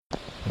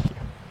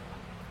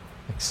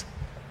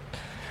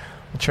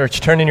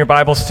Church, turn in your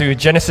Bibles to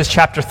Genesis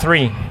chapter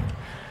 3.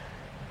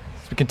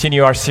 As we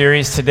continue our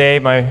series today,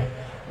 my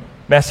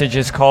message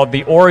is called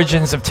The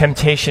Origins of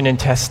Temptation and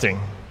Testing.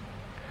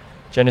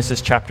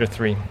 Genesis chapter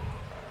 3.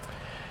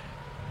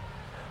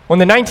 When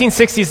the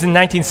 1960s and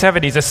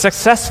 1970s, a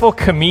successful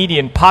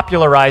comedian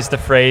popularized the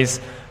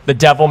phrase, "The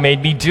devil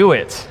made me do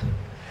it."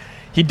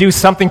 He'd do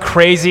something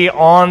crazy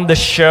on the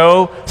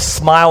show,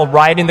 smile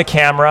right in the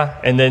camera,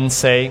 and then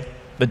say,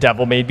 "The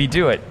devil made me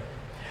do it."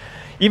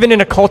 Even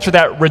in a culture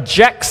that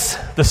rejects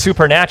the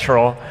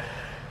supernatural,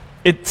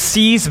 it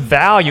sees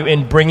value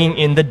in bringing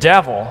in the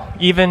devil,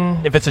 even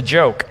if it's a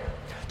joke.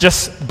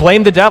 Just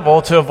blame the devil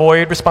to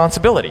avoid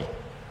responsibility.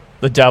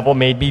 The devil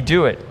made me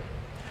do it.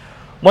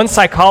 One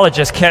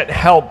psychologist can't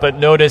help but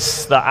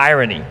notice the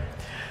irony.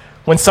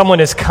 When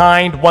someone is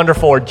kind,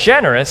 wonderful, or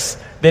generous,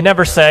 they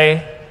never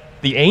say,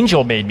 "The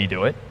angel made me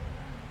do it."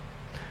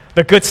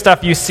 The good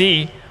stuff you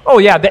see, "Oh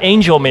yeah, the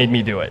angel made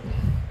me do it."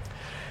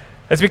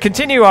 As we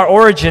continue our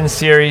origin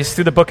series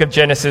through the book of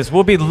Genesis,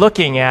 we'll be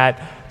looking at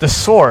the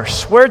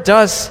source. Where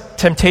does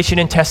temptation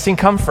and testing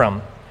come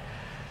from?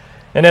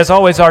 And as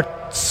always, our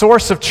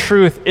source of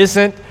truth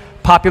isn't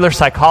popular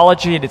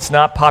psychology, and it's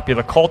not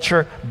popular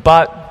culture,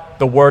 but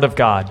the Word of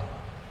God.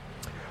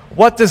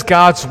 What does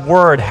God's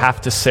Word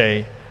have to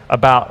say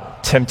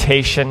about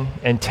temptation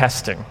and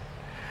testing?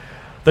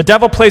 The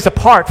devil plays a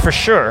part for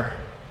sure,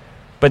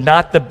 but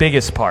not the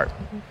biggest part.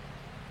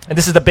 And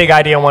this is the big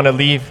idea I want to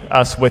leave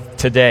us with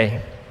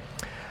today.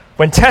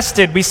 When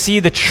tested, we see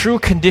the true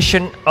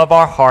condition of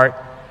our heart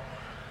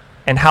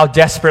and how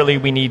desperately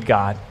we need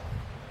God.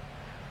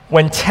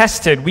 When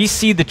tested, we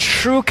see the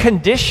true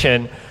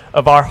condition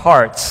of our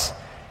hearts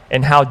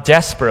and how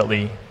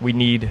desperately we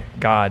need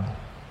God.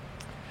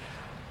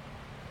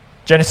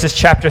 Genesis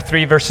chapter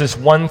 3, verses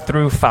 1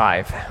 through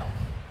 5.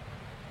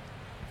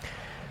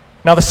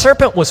 Now the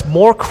serpent was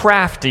more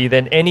crafty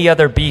than any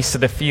other beast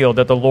of the field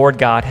that the Lord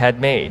God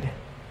had made.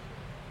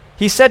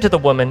 He said to the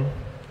woman,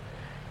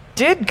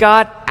 "Did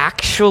God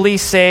actually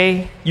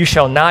say, 'You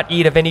shall not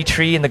eat of any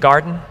tree in the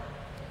garden?'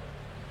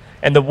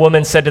 And the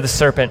woman said to the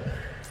serpent,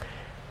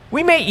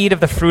 'We may eat of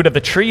the fruit of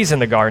the trees in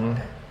the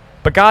garden,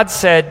 but God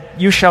said,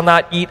 You shall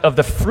not eat of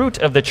the fruit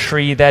of the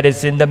tree that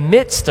is in the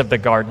midst of the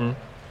garden,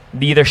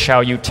 neither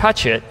shall you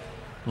touch it,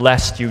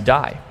 lest you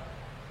die.'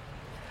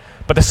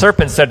 But the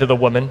serpent said to the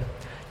woman,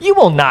 'You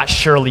will not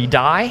surely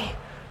die,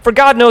 for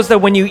God knows that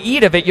when you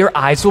eat of it, your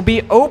eyes will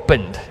be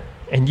opened,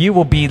 and you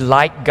will be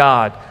like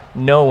God,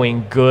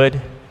 knowing good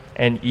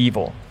and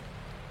evil.'"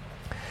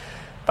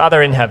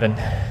 Father in heaven,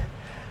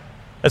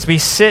 as we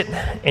sit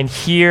and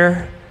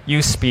hear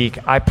you speak,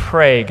 I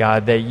pray,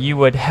 God, that you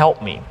would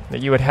help me,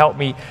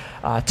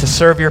 to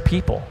serve your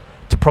people,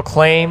 to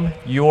proclaim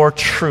your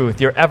truth,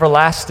 your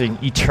everlasting,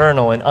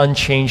 eternal, and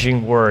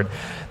unchanging word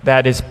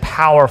that is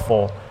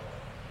powerful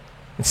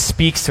and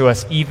speaks to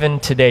us even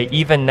today,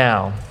 even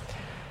now.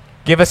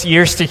 Give us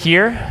ears to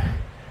hear.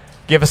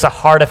 Give us a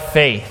heart of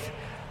faith,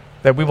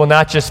 that we will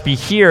not just be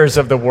hearers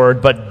of the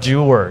word, but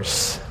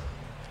doers.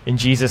 In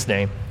Jesus'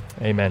 name,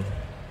 amen.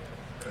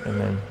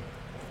 Amen.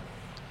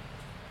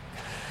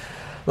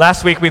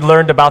 Last week we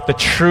learned about the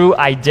true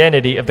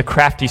identity of the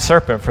crafty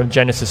serpent from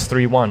Genesis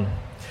 3:1.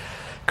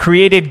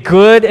 Created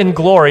good and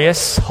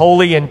glorious,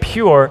 holy and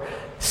pure,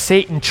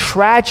 Satan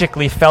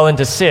tragically fell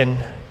into sin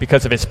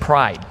because of his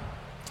pride.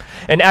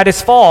 And at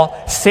his fall,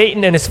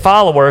 Satan and his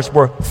followers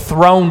were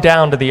thrown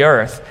down to the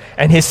earth,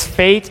 and his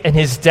fate and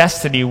his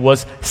destiny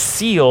was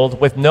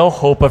sealed with no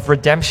hope of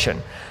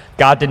redemption.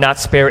 God did not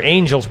spare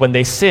angels when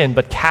they sinned,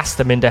 but cast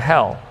them into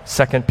hell,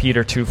 2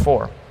 Peter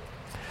 2:4.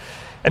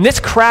 And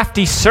this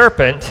crafty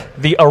serpent,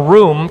 the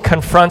Arum,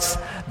 confronts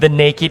the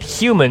naked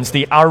humans,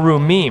 the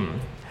Arumim.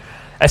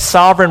 As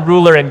sovereign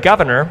ruler and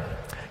governor,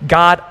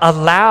 God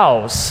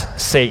allows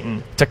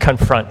Satan to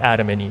confront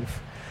Adam and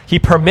Eve. He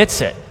permits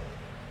it.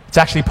 It's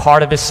actually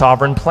part of his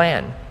sovereign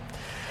plan.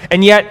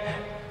 And yet,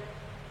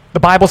 the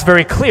Bible's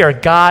very clear.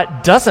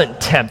 God doesn't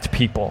tempt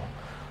people.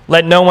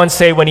 Let no one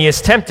say when he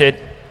is tempted,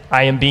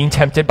 "I am being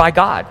tempted by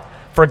God."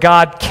 For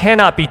God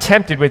cannot be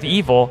tempted with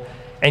evil,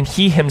 and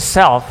he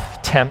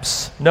himself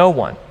tempts no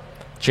one.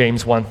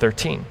 James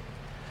 1:13.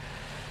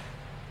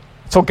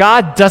 So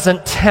God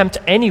doesn't tempt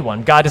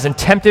anyone. God isn't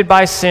tempted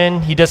by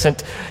sin.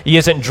 He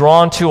isn't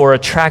drawn to or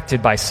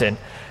attracted by sin.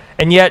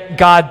 And yet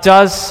God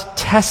does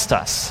test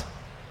us.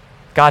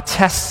 God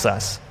tests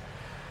us.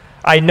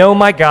 "I know,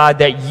 my God,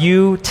 that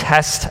you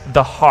test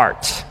the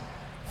heart."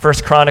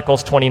 1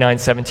 Chronicles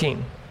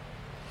 29:17.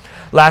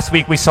 Last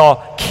week we saw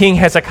King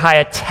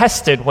Hezekiah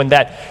tested when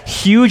that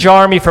huge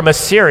army from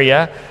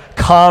Assyria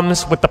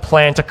comes with the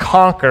plan to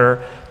conquer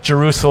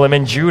Jerusalem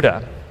and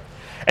Judah.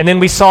 And then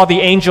we saw the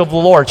angel of the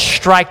Lord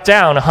strike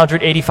down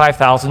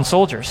 185,000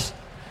 soldiers.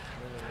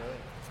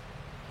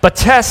 But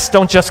tests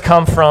don't just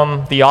come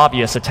from the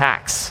obvious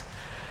attacks.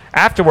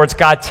 Afterwards,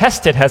 God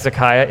tested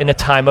Hezekiah in a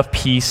time of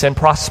peace and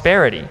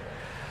prosperity.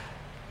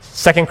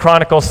 2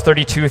 Chronicles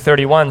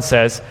 32:31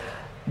 says,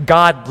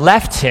 God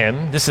left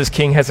him, this is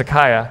King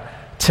Hezekiah,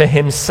 to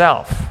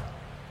himself.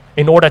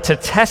 in order to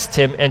test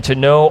him and to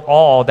know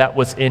all that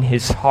was in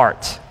his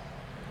heart.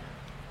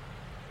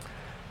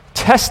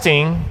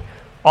 Testing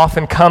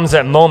often comes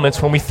at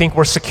moments when we think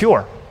we're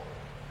secure.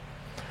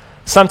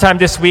 Sometime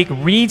this week,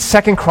 read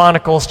 2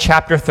 Chronicles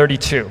chapter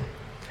 32.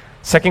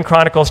 2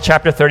 Chronicles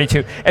chapter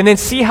 32, and then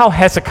see how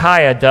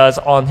Hezekiah does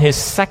on his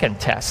second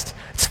test.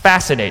 It's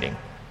fascinating.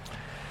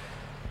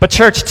 But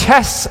church,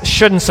 tests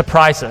shouldn't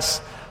surprise us,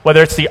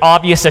 whether it's the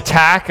obvious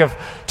attack of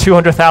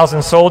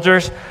 200,000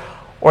 soldiers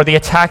or the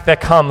attack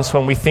that comes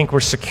when we think we're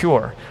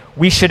secure.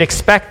 We should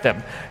expect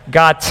them.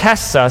 God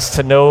tests us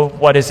to know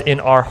what is in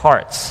our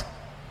hearts.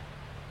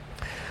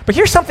 But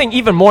here's something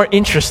even more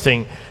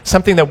interesting,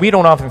 something that we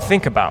don't often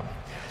think about.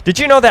 Did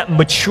you know that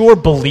mature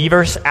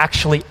believers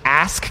actually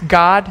ask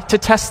God to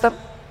test them?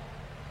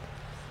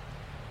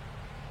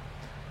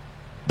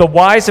 The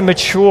wise and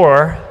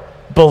mature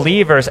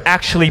believers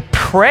actually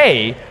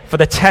pray for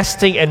the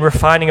testing and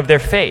refining of their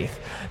faith,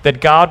 that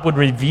God would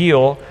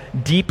reveal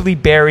deeply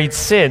buried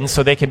sins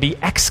so they can be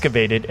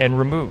excavated and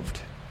removed.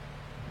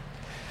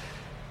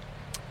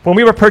 When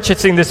we were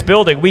purchasing this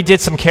building, we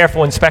did some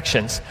careful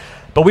inspections,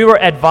 but we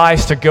were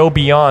advised to go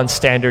beyond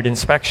standard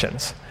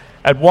inspections.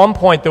 At one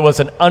point, there was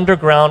an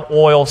underground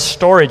oil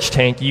storage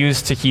tank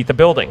used to heat the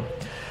building.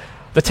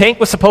 The tank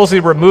was supposedly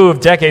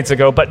removed decades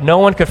ago, but no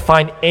one could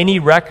find any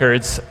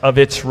records of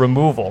its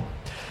removal.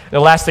 The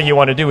last thing you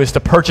want to do is to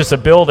purchase a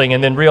building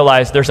and then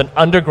realize there's an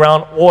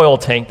underground oil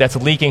tank that's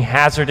leaking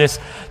hazardous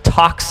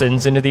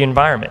toxins into the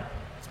environment.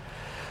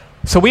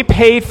 So we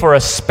paid for a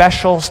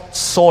special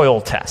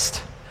soil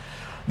test.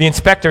 The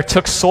inspector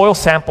took soil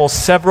samples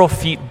several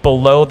feet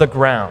below the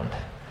ground.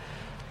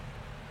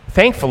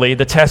 Thankfully,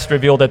 the test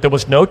revealed that there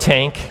was no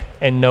tank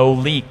and no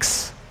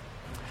leaks.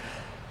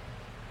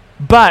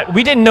 But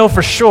we didn't know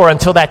for sure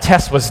until that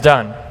test was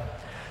done.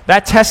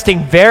 That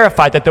testing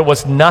verified that there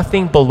was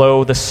nothing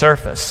below the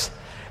surface.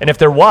 And if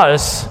there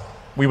was,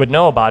 we would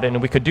know about it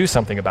and we could do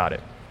something about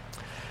it.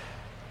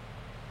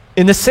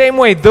 In the same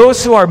way,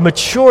 those who are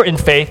mature in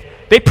faith,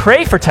 they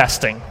pray for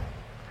testing.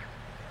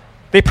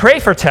 They pray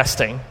for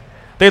testing.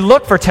 They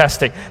look for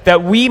testing,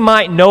 that we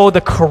might know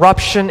the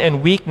corruption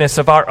and weakness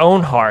of our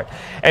own heart.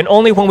 And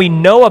only when we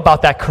know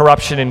about that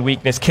corruption and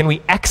weakness can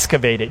we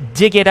excavate it,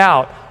 dig it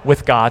out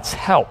with God's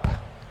help.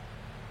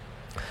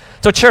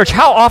 So church,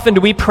 how often do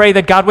we pray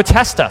that God would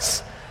test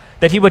us,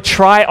 that he would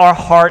try our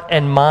heart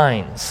and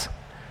minds?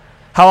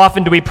 How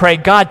often do we pray,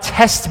 God,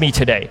 test me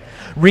today.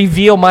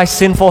 Reveal my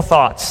sinful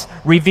thoughts.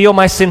 Reveal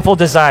my sinful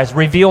desires.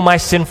 Reveal my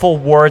sinful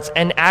words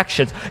and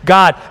actions.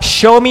 God,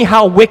 show me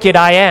how wicked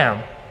I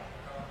am.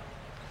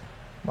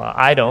 Well,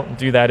 I don't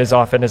do that as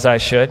often as I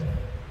should.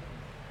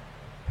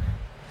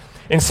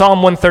 In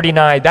Psalm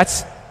 139,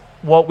 that's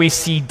what we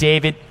see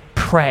David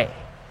pray.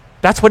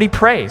 That's what he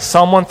prays,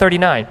 Psalm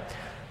 139.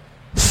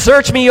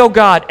 Search me, O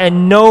God,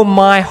 and know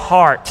my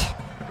heart.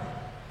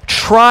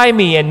 Try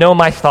me and know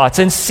my thoughts,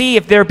 and see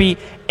if there be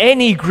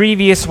any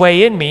grievous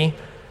way in me,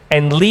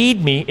 and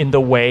lead me in the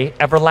way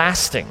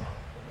everlasting.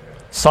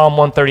 Psalm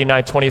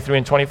 139, 23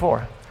 and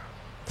 24.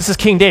 This is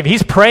King David.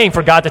 He's praying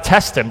for God to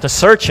test him, to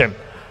search him,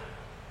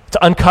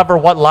 to uncover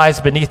what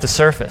lies beneath the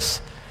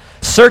surface.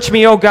 Search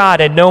me, O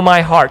God, and know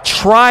my heart.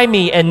 Try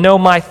me and know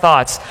my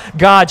thoughts.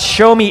 God,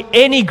 show me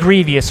any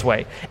grievous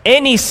way,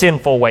 any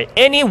sinful way,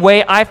 any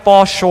way I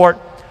fall short,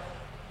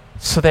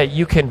 so that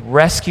you can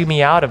rescue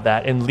me out of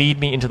that and lead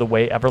me into the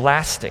way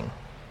everlasting.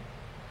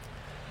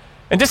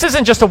 And this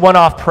isn't just a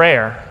one-off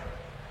prayer.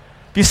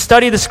 If you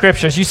study the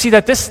scriptures, you see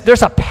that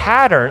there's a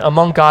pattern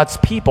among God's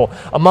people,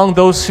 among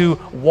those who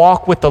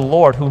walk with the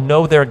Lord, who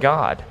know their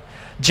God.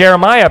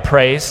 Jeremiah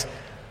prays,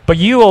 but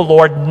you, O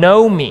Lord,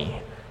 know me.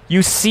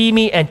 You see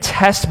me and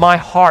test my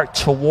heart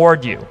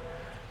toward you.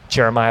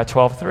 Jeremiah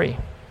 12:3.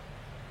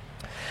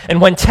 And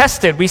when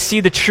tested, we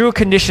see the true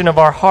condition of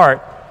our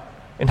heart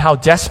and how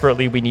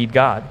desperately we need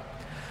God.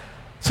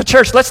 So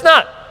church, let's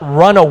not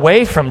run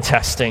away from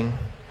testing,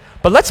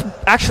 but let's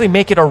actually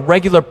make it a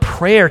regular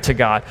prayer to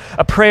God,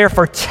 a prayer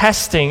for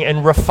testing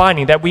and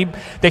refining, that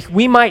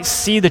we might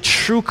see the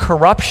true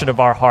corruption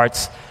of our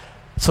hearts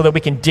so that we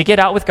can dig it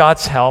out with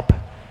God's help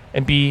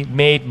and be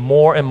made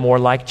more and more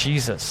like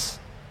Jesus.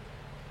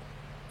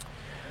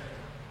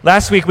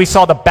 Last week, we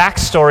saw the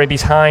backstory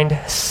behind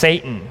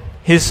Satan,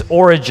 his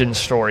origin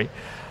story.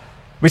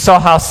 We saw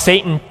how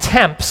Satan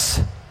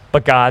tempts,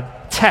 but God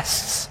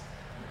tests.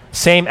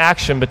 Same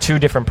action, but two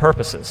different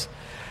purposes.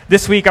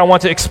 This week, I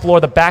want to explore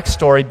the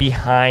backstory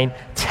behind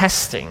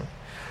testing.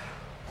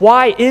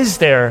 Why is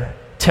there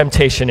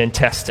temptation in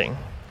testing?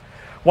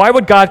 Why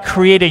would God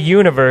create a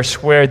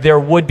universe where there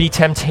would be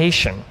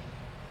temptation?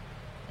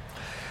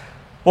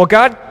 Well,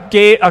 God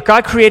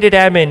created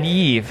Adam and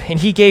Eve, and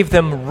he gave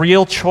them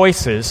real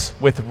choices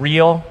with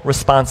real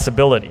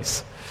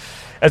responsibilities.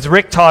 As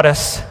Rick taught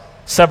us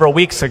several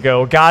weeks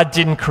ago, God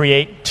didn't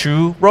create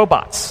two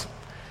robots.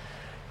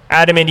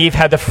 Adam and Eve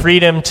had the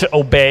freedom to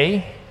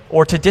obey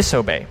or to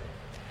disobey.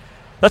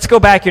 Let's go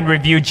back and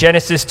review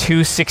Genesis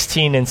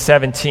 2:16 and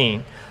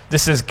 17.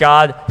 This is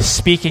God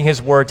speaking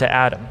his word to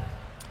Adam.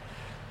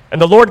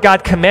 And the Lord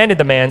God commanded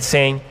the man,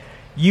 saying,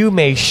 "You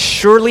may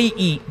surely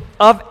eat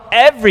of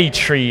every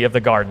tree of the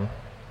garden.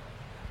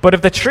 But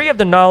of the tree of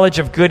the knowledge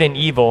of good and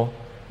evil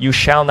you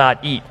shall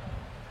not eat.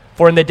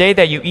 For in the day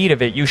that you eat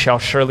of it, you shall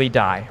surely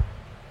die.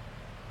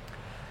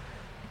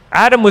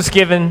 Adam was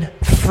given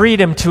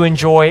freedom to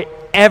enjoy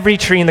every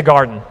tree in the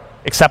garden,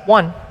 except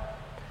one.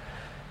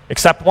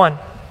 Except one.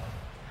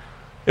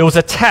 It was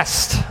a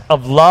test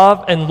of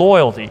love and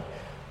loyalty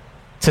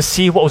to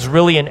see what was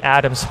really in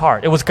Adam's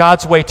heart. It was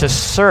God's way to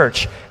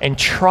search and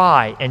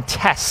try and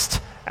test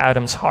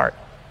Adam's heart.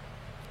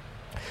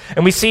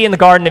 And we see in the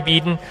Garden of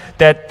Eden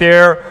that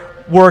there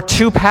were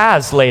two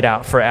paths laid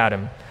out for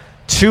Adam,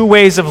 two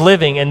ways of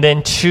living, and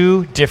then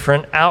two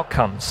different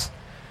outcomes.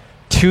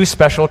 Two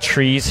special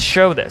trees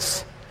show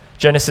this.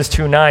 Genesis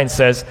 2:9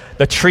 says,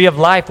 "The tree of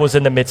life was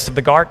in the midst of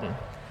the garden,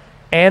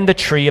 and the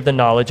tree of the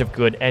knowledge of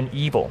good and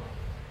evil."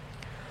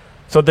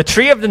 So the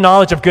tree of the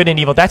knowledge of good and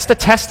evil, that's the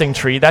testing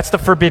tree, that's the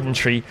forbidden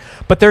tree.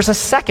 But there's a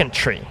second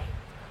tree,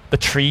 the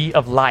tree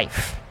of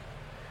life.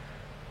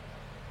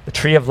 The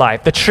tree of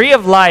life. The tree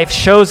of life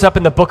shows up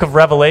in the book of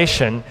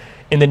Revelation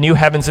in the new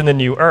heavens and the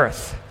new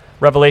earth.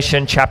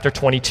 Revelation chapter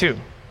 22.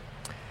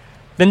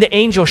 Then the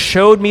angel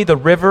showed me the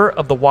river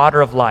of the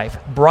water of life,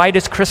 bright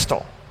as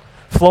crystal,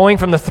 flowing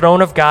from the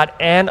throne of God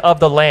and of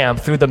the Lamb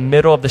through the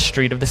middle of the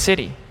street of the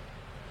city.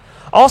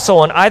 Also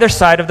on either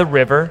side of the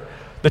river,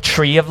 the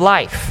tree of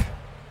life,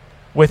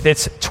 with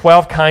its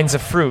 12 kinds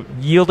of fruit,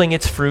 yielding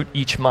its fruit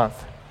each month.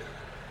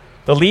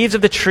 The leaves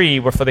of the tree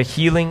were for the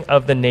healing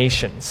of the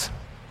nations.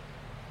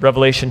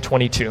 Revelation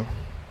 22,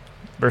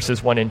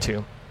 verses 1 and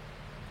 2.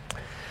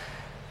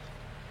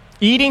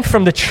 Eating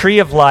from the tree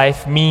of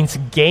life means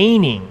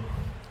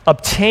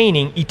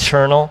obtaining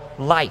eternal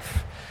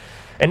life.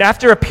 And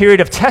after a period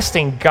of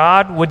testing,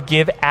 God would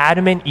give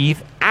Adam and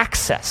Eve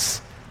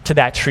access to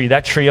that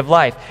tree of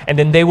life. And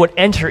then they would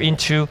enter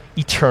into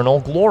eternal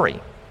glory.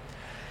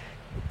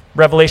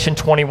 Revelation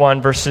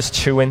 21, verses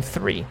 2 and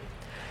 3.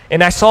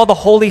 And I saw the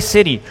holy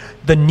city,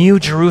 the new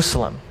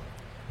Jerusalem,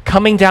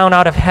 coming down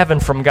out of heaven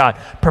from God,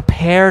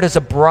 prepared as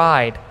a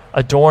bride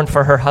adorned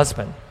for her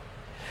husband.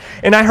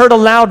 And I heard a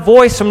loud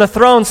voice from the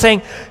throne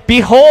saying,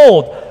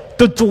 "Behold,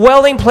 the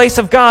dwelling place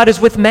of God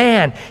is with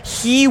man.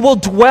 He will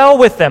dwell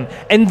with them,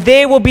 and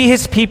they will be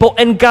his people,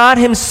 and God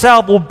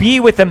himself will be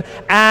with them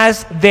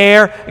as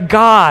their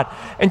God."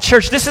 And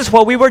church, this is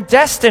what we were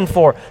destined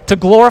for, to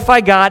glorify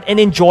God and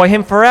enjoy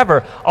him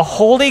forever. A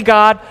holy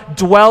God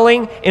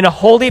dwelling in a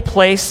holy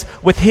place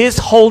with his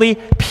holy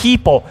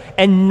people.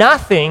 And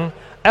nothing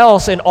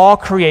else in all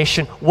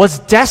creation was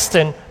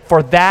destined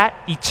for that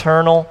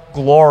eternal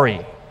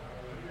glory.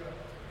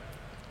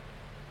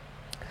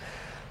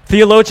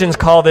 Theologians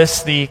call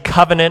this the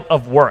covenant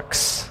of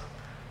works.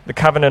 The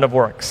covenant of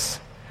works.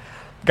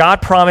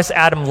 God promised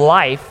Adam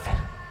life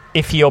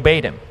if he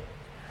obeyed him.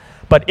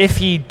 But if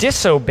he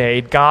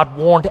disobeyed, God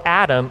warned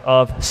Adam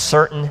of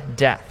certain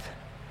death.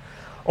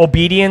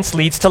 Obedience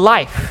leads to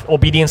life.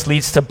 Obedience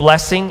leads to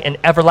blessing and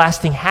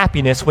everlasting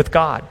happiness with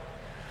God.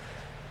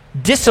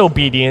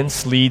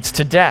 Disobedience leads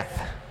to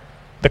death,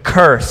 the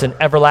curse and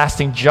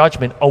everlasting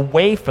judgment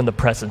away from the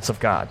presence of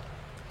God.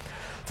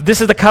 So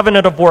this is the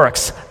covenant of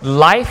works: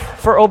 life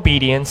for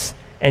obedience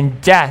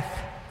and death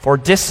for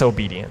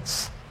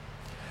disobedience.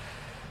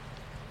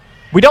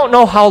 We don't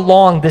know how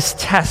long this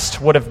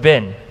test would have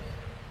been.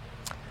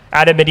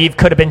 Adam and Eve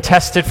could have been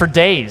tested for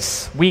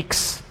days,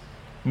 weeks,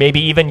 maybe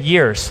even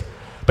years.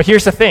 But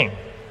here's the thing: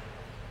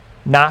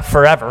 not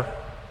forever.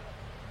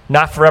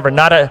 Not forever,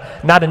 not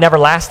an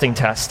everlasting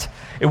test.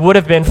 It would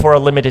have been for a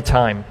limited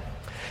time.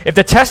 If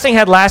the testing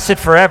had lasted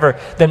forever,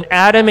 then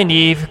Adam and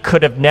Eve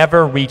could have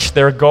never reached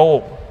their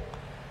goal.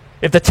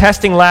 If the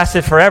testing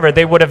lasted forever,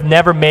 they would have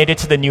never made it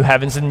to the new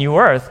heavens and new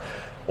earth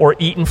or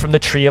eaten from the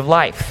tree of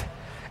life.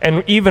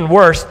 And even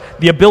worse,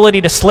 the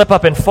ability to slip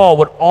up and fall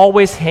would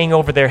always hang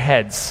over their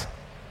heads.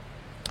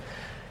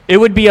 It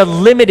would be a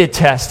limited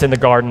test in the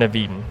Garden of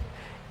Eden,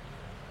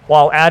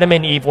 while Adam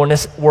and Eve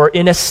were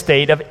in a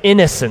state of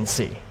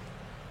innocency.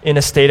 In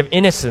a state of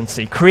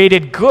innocency,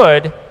 created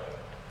good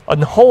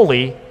and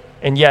holy,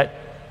 and yet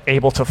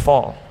able to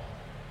fall.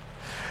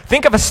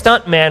 Think of a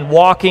stuntman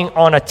walking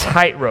on a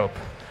tightrope,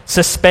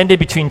 suspended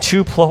between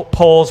two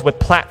poles with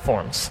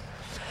platforms.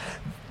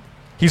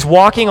 He's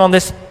walking on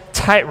this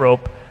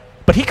tightrope,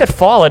 but he could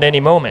fall at any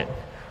moment.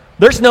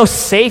 There's no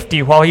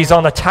safety while he's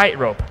on the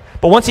tightrope.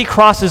 But once he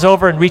crosses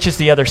over and reaches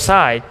the other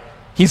side,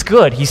 he's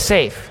good, he's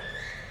safe.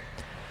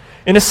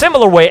 In a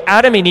similar way,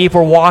 Adam and Eve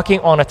were walking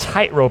on a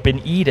tightrope in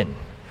Eden.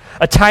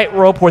 A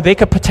tightrope where they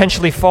could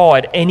potentially fall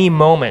at any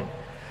moment.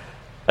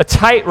 A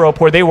tightrope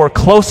where they were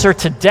closer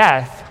to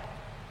death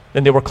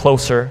than they were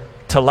closer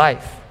to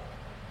life.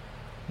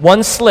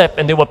 One slip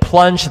and they would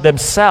plunge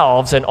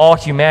themselves and all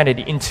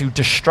humanity into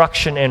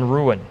destruction and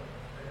ruin.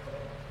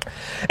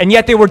 And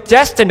yet they were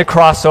destined to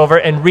cross over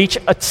and reach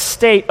a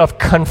state of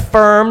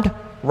confirmed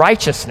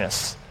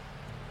righteousness.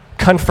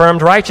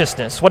 Confirmed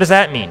righteousness. What does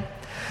that mean?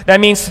 That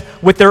means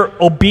with their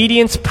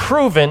obedience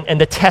proven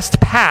and the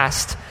test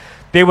passed,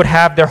 they would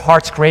have their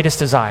heart's greatest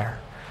desire.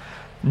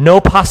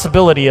 No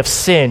possibility of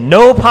sin,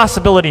 no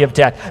possibility of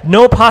death,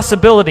 no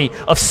possibility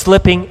of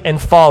slipping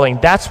and falling.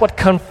 That's what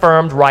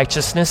confirmed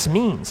righteousness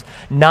means,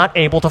 not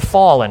able to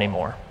fall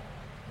anymore.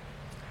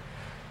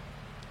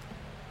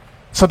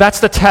 So that's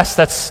the test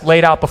that's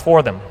laid out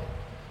before them.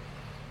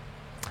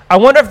 I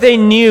wonder if they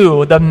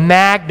knew the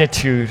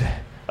magnitude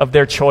of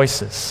their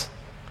choices,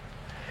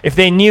 if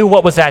they knew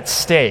what was at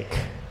stake,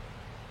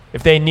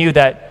 if they knew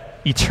that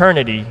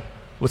eternity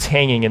was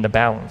hanging in the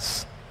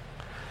balance.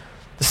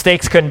 The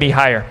stakes couldn't be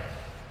higher.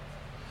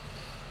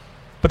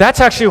 But that's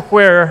actually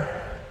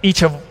where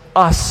each of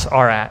us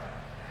are at.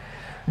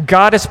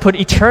 God has put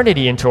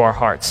eternity into our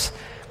hearts.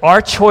 Our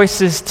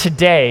choices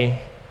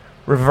today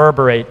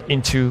reverberate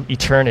into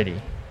eternity.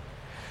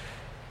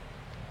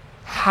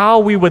 How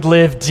we would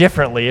live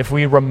differently if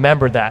we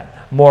remember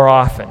that more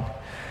often.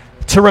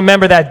 To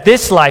remember that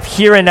this life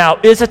here and now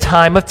is a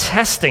time of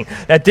testing,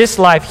 that this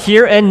life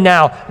here and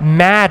now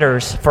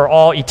matters for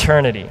all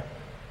eternity.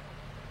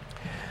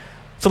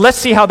 So let's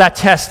see how that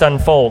test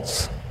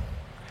unfolds.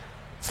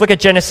 Let's look at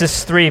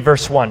Genesis 3,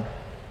 verse 1.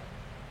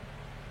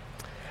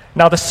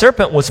 Now the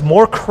serpent was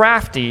more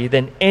crafty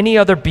than any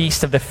other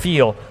beast of the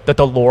field that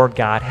the Lord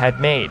God had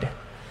made.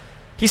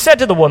 He said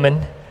to the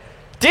woman,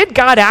 "Did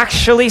God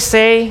actually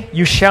say,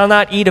 'You shall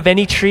not eat of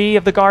any tree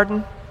of the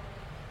garden'?"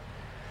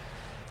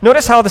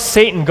 Notice how the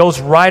Satan goes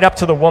right up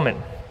to the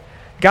woman.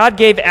 God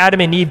gave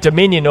Adam and Eve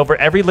dominion over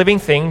every living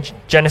thing,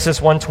 Genesis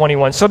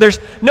 1:21. So there's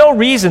no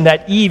reason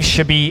that Eve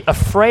should be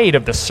afraid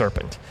of the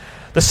serpent.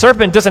 The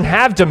serpent doesn't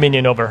have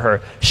dominion over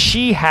her.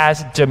 She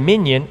has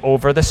dominion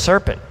over the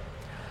serpent.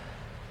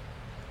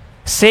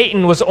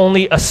 Satan was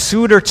only a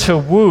suitor to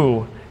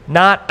woo,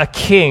 not a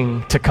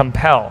king to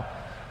compel,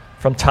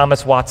 from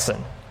Thomas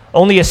Watson.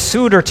 Only a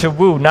suitor to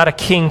woo, not a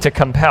king to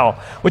compel,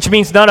 which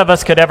means none of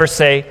us could ever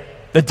say,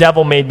 "The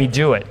devil made me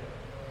do it."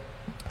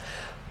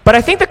 But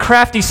I think the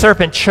crafty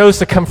serpent chose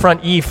to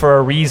confront Eve for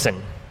a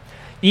reason.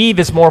 Eve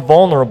is more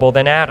vulnerable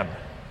than Adam.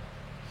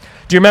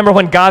 Do you remember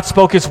when God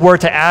spoke his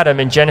word to Adam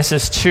in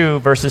Genesis 2,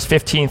 verses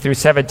 15 through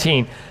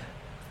 17?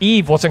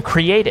 Eve wasn't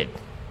created.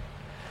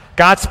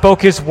 God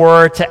spoke his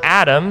word to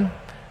Adam.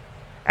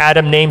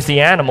 Adam names the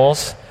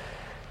animals.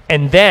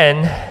 And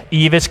then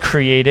Eve is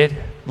created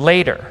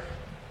later.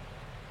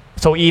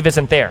 So Eve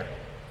isn't there.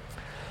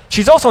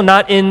 She's also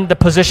not in the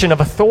position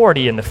of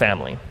authority in the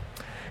family.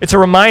 It's a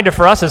reminder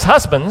for us as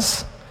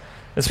husbands,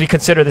 as we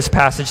consider this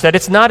passage, that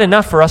it's not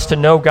enough for us to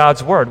know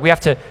God's word. We have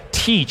to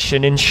teach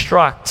and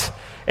instruct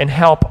and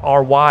help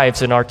our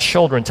wives and our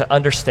children to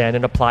understand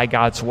and apply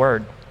God's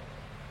word.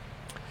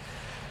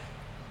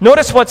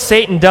 Notice what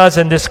Satan does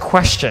in this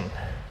question.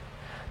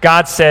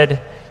 God said,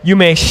 "You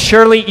may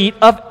surely eat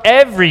of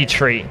every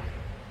tree."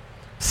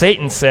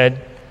 Satan said,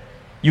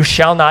 "You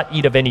shall not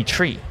eat of any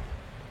tree."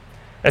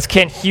 As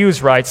Kent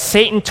Hughes writes,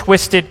 Satan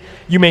twisted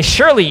 "you may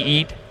surely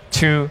eat"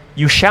 to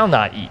 "you shall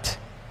not eat."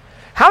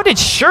 How did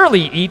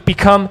surely eat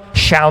become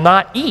shall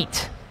not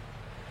eat?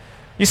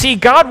 You see,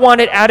 God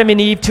wanted Adam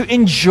and Eve to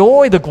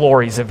enjoy the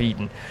glories of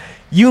Eden.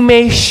 You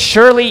may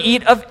surely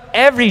eat of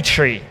every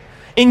tree.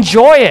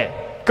 Enjoy it.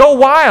 Go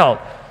wild.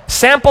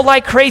 Sample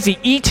like crazy.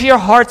 Eat to your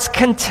heart's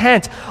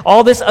content.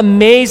 All this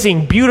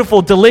amazing,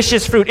 beautiful,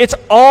 delicious fruit. It's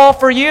all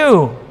for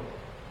you.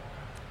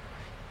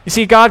 You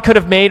see, God could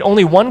have made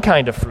only one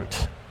kind of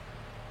fruit,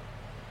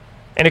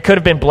 and it could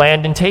have been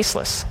bland and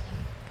tasteless.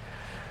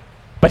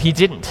 But he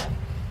didn't.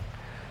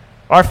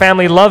 Our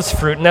family loves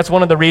fruit, and that's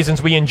one of the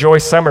reasons we enjoy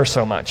summer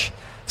so much.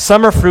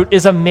 Summer fruit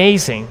is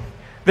amazing.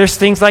 There's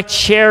things like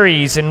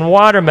cherries and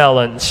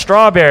watermelons,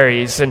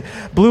 strawberries and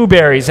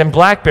blueberries and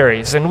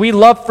blackberries, and we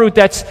love fruit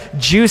that's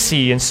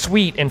juicy and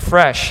sweet and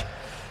fresh.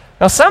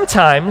 Now,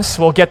 sometimes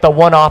we'll get the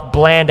one-off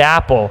bland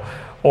apple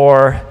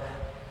or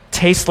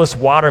tasteless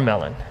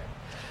watermelon.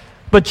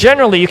 But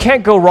generally, you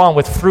can't go wrong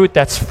with fruit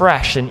that's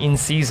fresh and in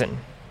season.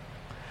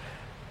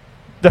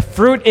 The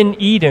fruit in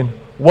Eden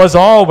was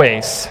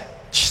always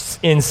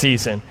in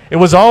season. It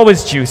was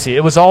always juicy.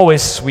 It was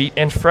always sweet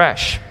and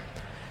fresh,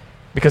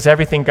 because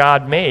everything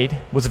God made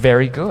was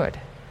very good.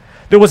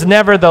 There was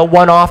never the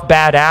one-off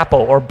bad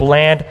apple or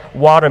bland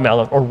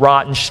watermelon or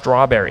rotten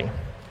strawberry.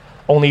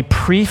 Only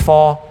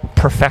pre-fall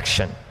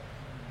perfection.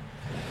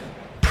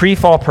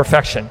 Pre-fall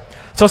perfection.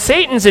 So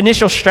Satan's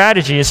initial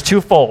strategy is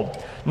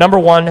twofold. Number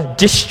one,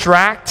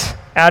 distract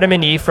Adam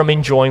and Eve from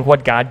enjoying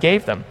what God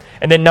gave them.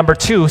 And then number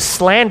two,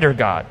 slander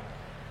God.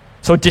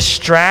 So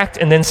distract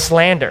and then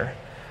slander.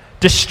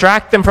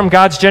 Distract them from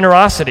God's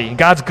generosity,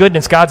 God's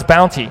goodness, God's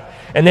bounty.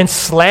 And then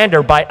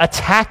slander by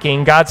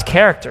attacking God's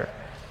character.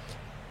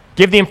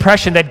 Give the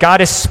impression that God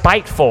is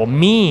spiteful,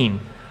 mean,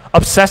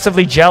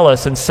 obsessively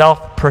jealous, and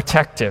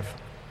self-protective.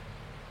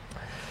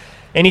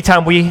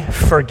 Anytime we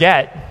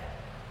forget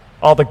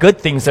all the good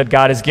things that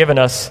God has given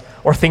us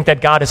or think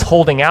that God is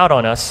holding out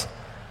on us,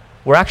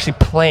 we're actually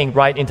playing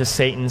right into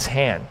Satan's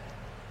hand.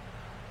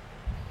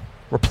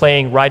 We're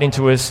playing right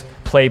into his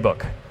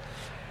playbook.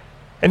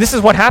 And this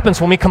is what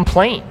happens when we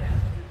complain.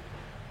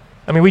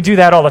 I mean, we do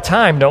that all the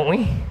time, don't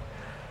we?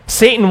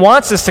 Satan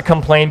wants us to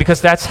complain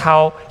because that's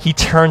how he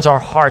turns our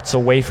hearts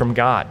away from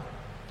God.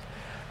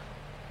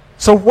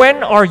 So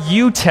when are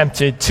you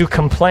tempted to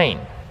complain?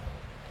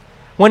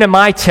 When am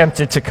I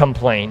tempted to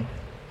complain?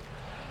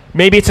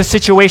 Maybe it's a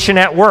situation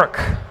at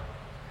work.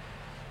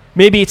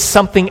 Maybe it's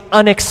something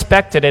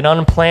unexpected and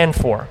unplanned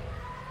for.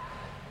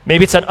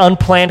 Maybe it's an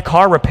unplanned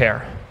car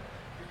repair.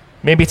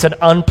 Maybe it's an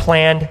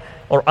unplanned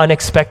or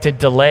unexpected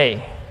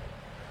delay.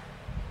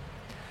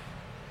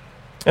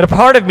 And a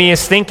part of me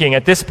is thinking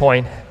at this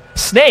point,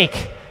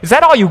 snake, is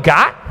that all you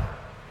got?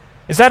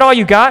 Is that all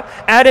you got?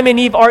 Adam and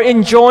Eve are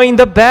enjoying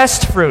the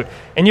best fruit,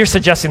 and you're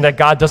suggesting that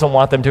God doesn't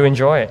want them to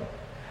enjoy it.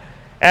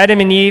 Adam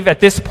and Eve, at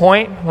this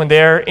point, when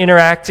they're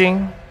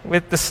interacting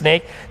with the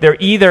snake, they're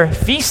either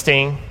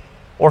feasting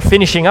or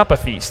finishing up a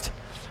feast.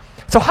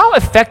 So how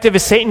effective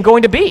is Satan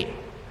going to be?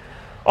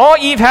 All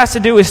Eve has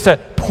to do is to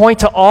point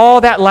to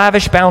all that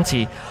lavish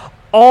bounty,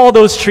 all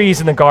those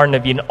trees in the Garden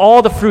of Eden,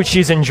 all the fruit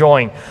she's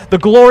enjoying, the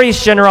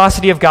glorious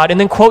generosity of God, and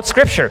then quote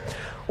Scripture.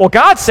 Well,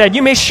 God said,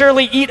 you may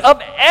surely eat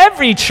of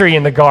every tree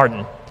in the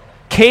garden.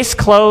 Case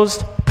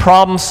closed,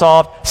 problem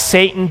solved,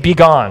 Satan be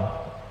gone.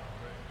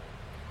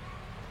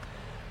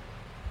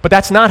 But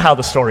that's not how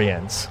the story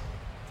ends.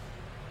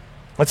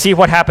 Let's see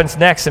what happens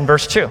next in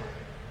verse 2.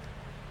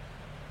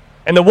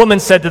 And the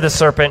woman said to the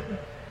serpent,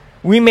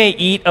 we may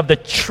eat of the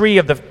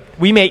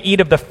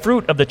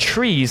fruit of the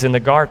trees in the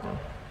garden.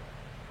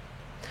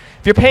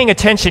 If you're paying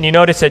attention, you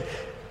notice that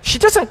she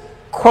doesn't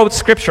quote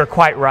Scripture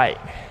quite right.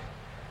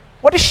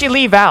 What does she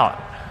leave out?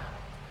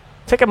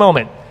 Take a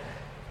moment.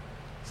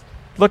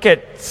 Look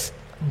at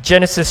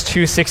Genesis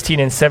 2:16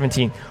 and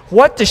 17.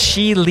 What does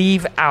she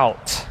leave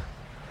out?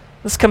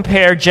 Let's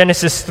compare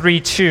Genesis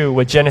 3:2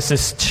 with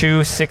Genesis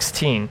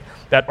 2:16,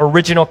 that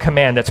original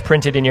command that's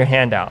printed in your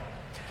handout.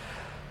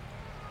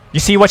 You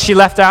see what she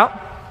left out?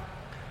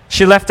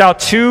 She left out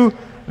two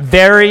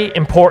very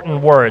important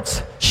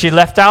words. She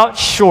left out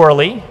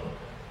surely,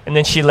 and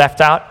then she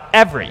left out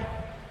every.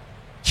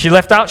 She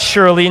left out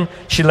surely, and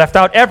she left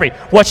out every.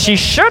 What she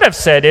should have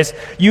said is,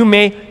 you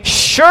may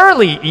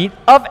surely eat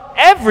of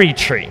every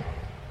tree.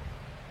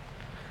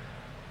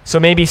 So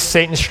maybe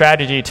Satan's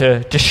strategy to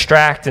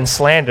distract and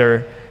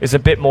slander is a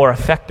bit more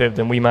effective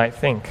than we might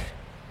think.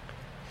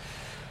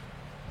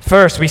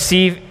 First, we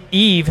see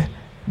Eve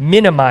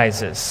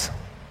minimizes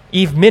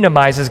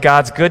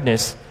God's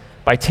goodness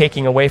by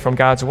taking away from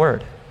God's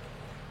word.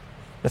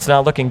 That's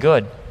not looking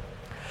good.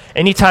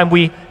 Anytime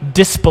we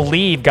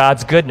disbelieve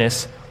God's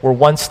goodness, we're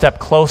one step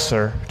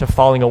closer to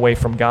falling away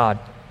from God.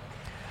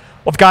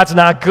 Well, if God's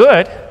not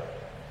good,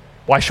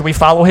 why should we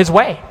follow his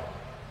way?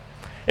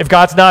 If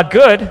God's not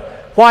good,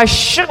 why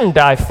shouldn't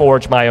I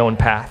forge my own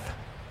path?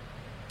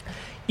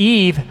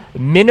 Eve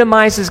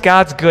minimizes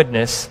God's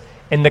goodness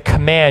in the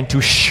command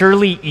to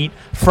surely eat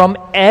from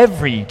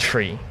every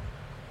tree.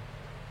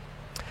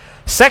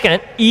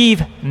 Second,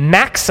 Eve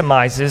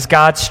maximizes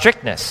God's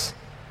strictness.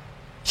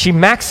 She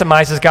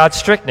maximizes God's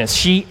strictness.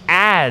 She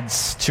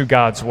adds to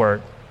God's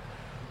word.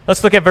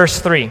 Let's look at verse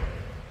 3.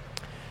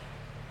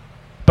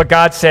 But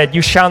God said,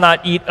 you shall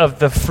not eat of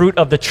the fruit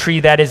of the tree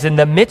that is in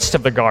the midst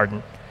of the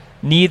garden,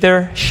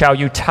 neither shall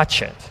you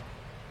touch it.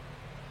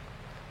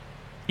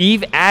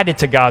 Eve added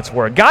to God's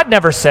word. God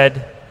never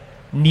said,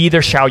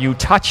 neither shall you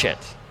touch it.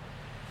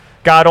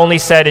 God only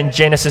said in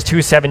Genesis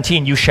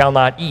 2:17, you shall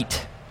not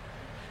eat.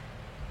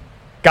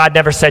 God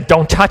never said,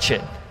 don't touch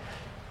it.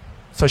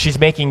 So she's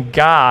making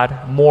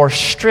God more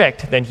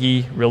strict than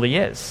he really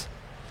is.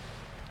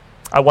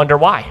 I wonder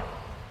why.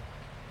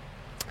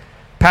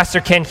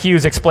 Pastor Ken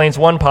Hughes explains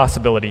one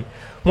possibility.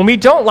 When we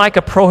don't like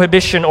a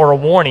prohibition or a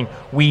warning,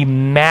 we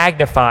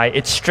magnify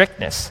its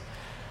strictness.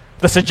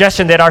 The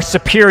suggestion that our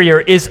superior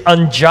is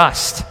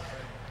unjust.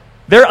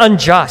 They're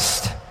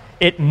unjust.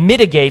 It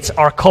mitigates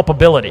our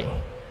culpability.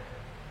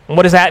 And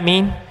what does that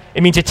mean?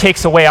 It means it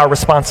takes away our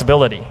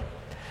responsibility.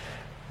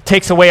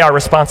 Takes away our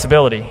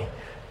responsibility.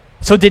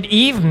 So did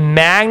Eve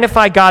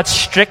magnify God's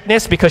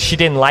strictness because she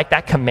didn't like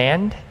that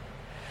command?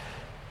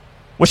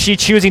 Was she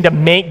choosing to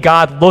make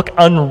God look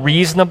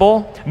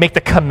unreasonable, make the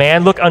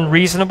command look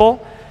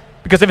unreasonable?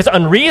 Because if it's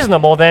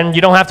unreasonable, then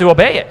you don't have to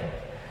obey it.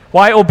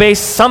 Why obey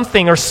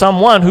something or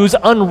someone who's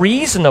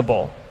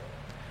unreasonable?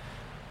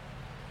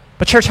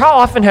 But church, how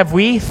often have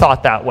we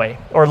thought that way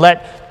or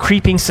let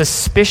creeping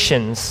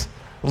suspicions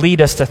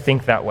lead us to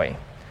think that way?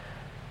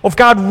 Well, if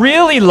God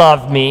really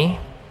loved me,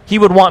 he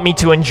would want me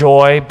to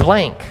enjoy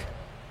blank.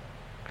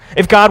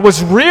 If God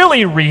was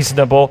really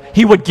reasonable,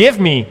 he would give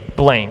me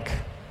blank.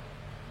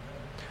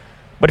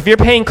 But if you're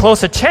paying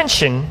close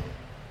attention,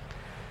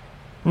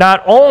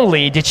 not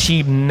only did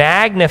she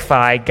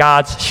magnify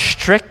God's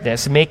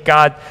strictness, make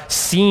God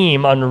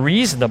seem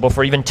unreasonable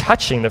for even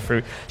touching the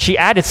fruit, she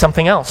added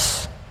something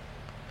else.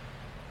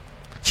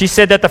 She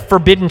said that the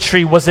forbidden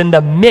tree was in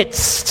the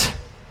midst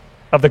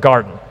of the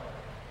garden.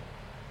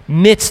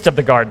 Midst of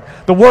the garden.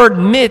 The word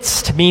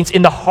midst means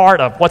in the heart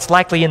of, what's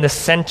likely in the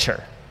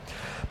center.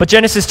 But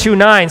Genesis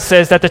 2:9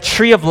 says that the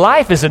tree of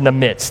life is in the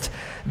midst.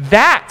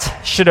 That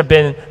should have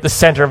been the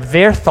center of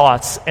their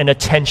thoughts and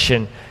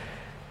attention.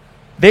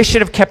 They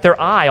should have kept their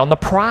eye on the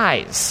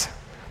prize,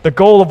 the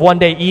goal of one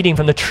day eating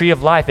from the tree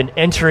of life and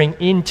entering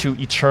into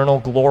eternal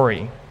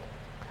glory.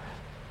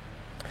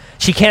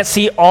 She can't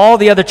see all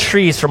the other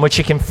trees from which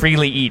she can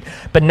freely eat.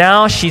 But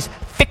now she's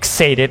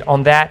fixated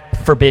on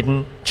that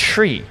forbidden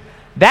tree.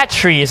 That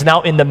tree is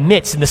now in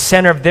the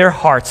center of their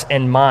hearts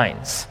and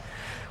minds,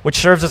 which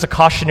serves as a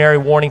cautionary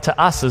warning to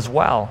us as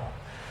well.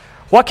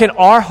 What can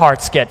our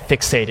hearts get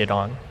fixated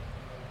on?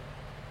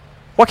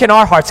 What can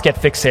our hearts get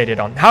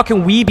fixated on? How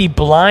can we be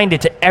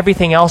blinded to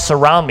everything else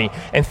around me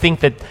and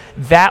think that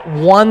that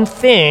one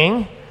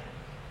thing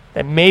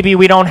that maybe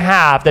we don't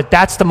have,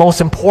 that's the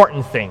most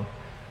important thing?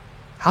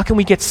 How can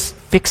we get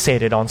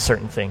fixated on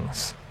certain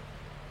things?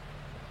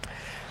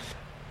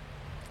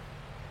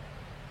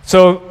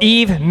 So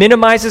Eve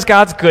minimizes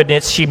God's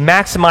goodness, she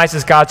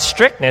maximizes God's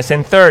strictness,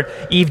 and third,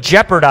 Eve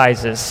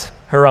jeopardizes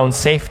her own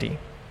safety.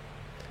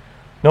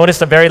 Notice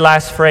the very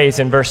last phrase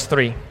in verse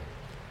 3,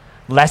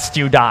 lest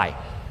you die.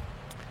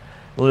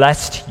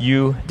 Lest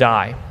you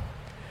die.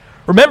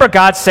 Remember,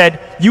 God said,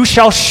 you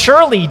shall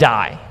surely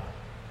die.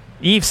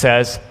 Eve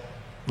says,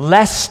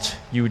 lest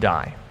you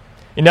die.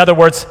 In other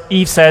words,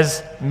 Eve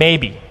says,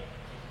 maybe.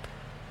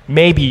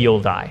 Maybe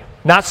you'll die.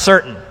 Not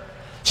certain.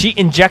 She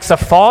injects a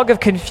fog of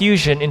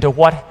confusion into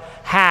what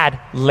had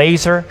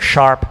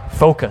laser-sharp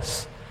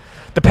focus.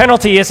 The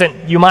penalty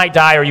isn't you might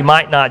die or you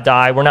might not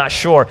die, we're not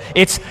sure.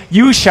 It's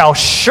you shall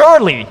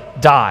surely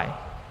die.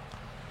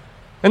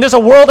 And there's a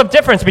world of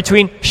difference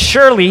between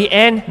surely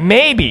and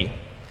maybe.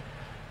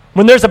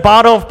 When there's a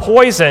bottle of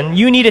poison,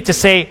 you need it to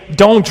say,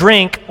 don't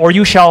drink or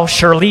you shall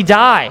surely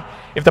die.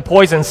 If the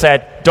poison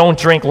said, don't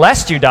drink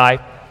lest you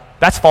die,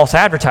 that's false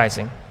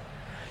advertising.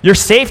 Your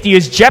safety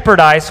is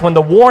jeopardized when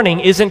the warning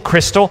isn't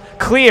crystal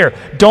clear.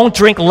 Don't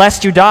drink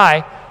lest you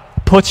die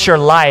puts your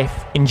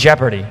life in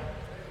jeopardy.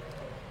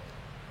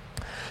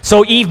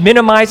 So Eve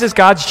minimizes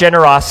God's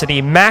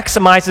generosity,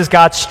 maximizes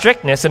God's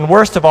strictness, and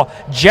worst of all,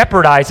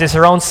 jeopardizes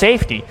her own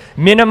safety.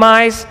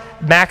 Minimize,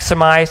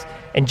 maximize,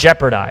 and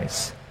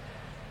jeopardize.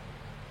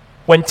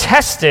 When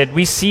tested,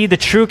 we see the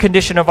true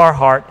condition of our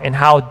heart and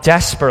how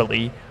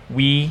desperately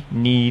we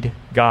need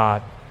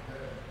God.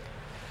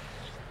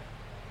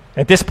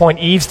 At this point,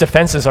 Eve's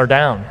defenses are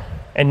down,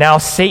 and now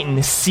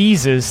Satan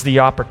seizes the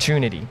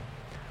opportunity.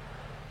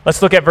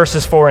 Let's look at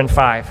verses 4 and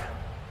 5.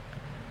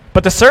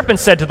 But the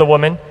serpent said to the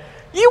woman,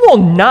 you will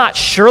not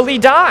surely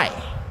die,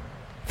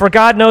 for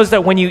God knows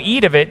that when you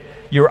eat of it,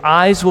 your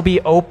eyes will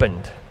be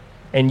opened,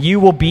 and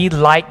you will be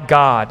like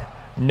God,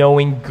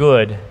 knowing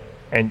good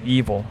and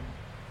evil.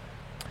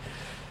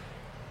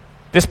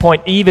 At this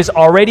point, Eve is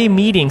already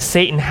meeting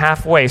Satan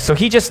halfway, so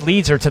he just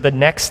leads her to the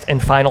next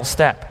and final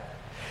step.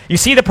 You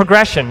see the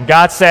progression.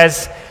 God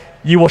says,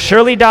 you will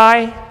surely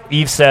die.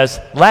 Eve says,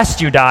 lest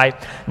you die.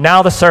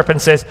 Now the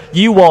serpent says,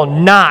 you will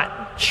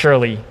not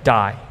surely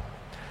die.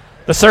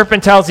 The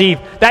serpent tells Eve,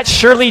 that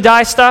surely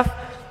die stuff,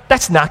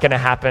 that's not going to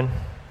happen.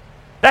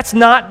 That's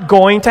not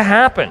going to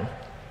happen.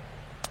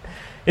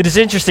 It is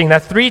interesting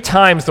that 3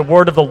 times the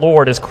word of the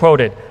Lord is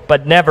quoted,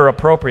 but never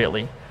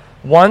appropriately.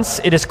 Once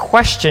it is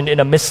questioned in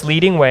a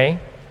misleading way,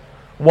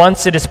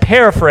 once it is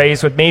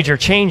paraphrased with major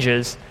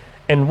changes,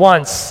 and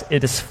once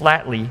it is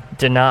flatly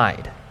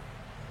denied.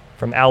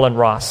 From Alan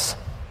Ross.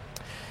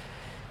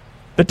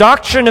 The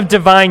doctrine of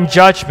divine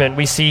judgment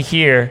we see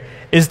here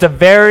is the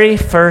very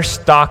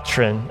first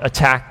doctrine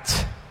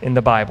attacked in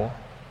the Bible.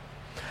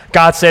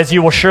 God says,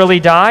 you will surely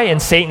die,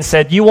 and Satan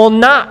said, you will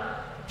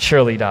not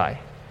surely die.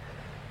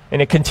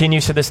 And it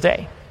continues to this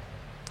day.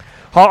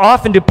 How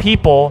often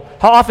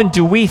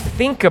do we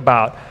think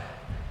about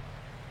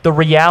the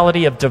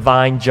reality of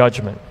divine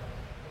judgment?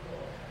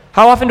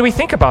 How often do we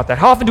think about that?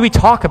 How often do we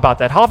talk about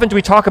that? How often do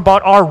we talk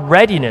about our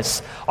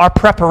readiness, our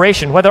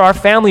preparation, whether our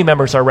family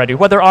members are ready,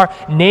 whether our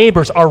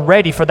neighbors are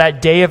ready for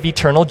that day of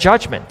eternal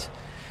judgment?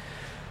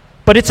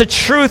 But it's a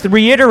truth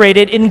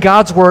reiterated in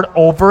God's word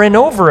over and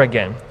over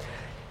again.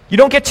 You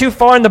don't get too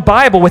far in the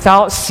Bible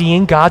without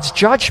seeing God's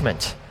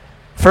judgment.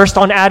 First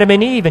on Adam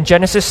and Eve in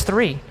Genesis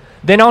 3,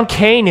 then on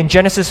Cain in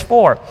Genesis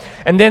 4,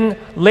 and then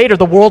later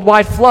the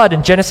worldwide flood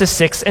in Genesis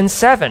 6 and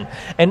 7,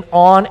 and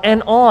on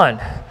and on.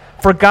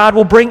 For God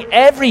will bring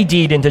every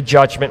deed into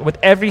judgment with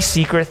every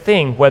secret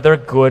thing, whether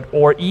good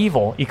or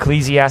evil.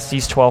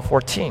 Ecclesiastes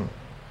 12:14.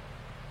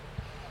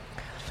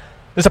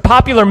 There's a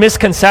popular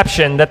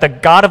misconception that the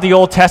God of the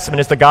Old Testament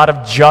is the God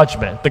of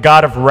judgment, the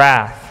God of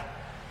wrath.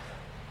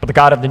 But the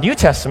God of the New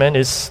Testament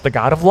is the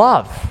God of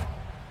love,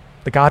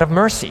 the God of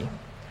mercy.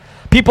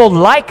 People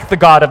like the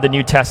God of the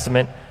New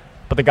Testament,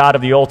 but the God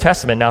of the Old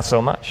Testament, not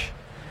so much.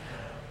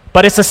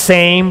 But it's the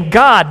same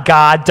God.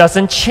 God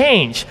doesn't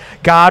change.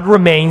 God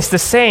remains the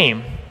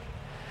same.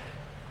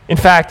 In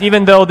fact,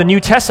 even though the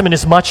New Testament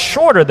is much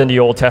shorter than the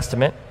Old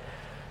Testament,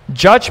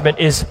 judgment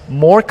is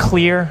more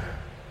clear,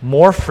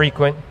 more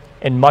frequent,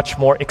 and much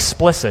more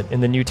explicit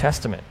in the New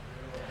Testament.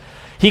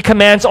 He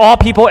commands all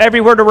people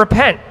everywhere to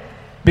repent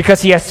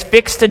because he has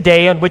fixed a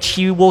day on which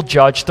he will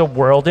judge the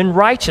world in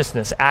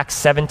righteousness, Acts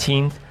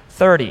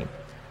 17:30.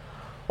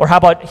 Or how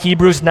about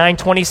Hebrews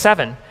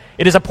 9:27?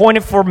 It is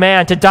appointed for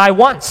man to die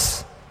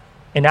once,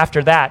 and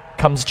after that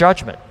comes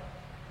judgment.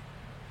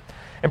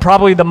 And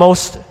probably the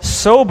most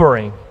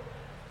sobering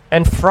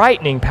and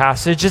frightening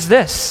passage is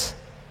this.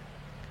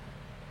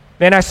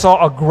 Then I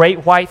saw a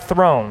great white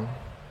throne,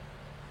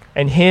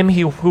 and him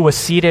who was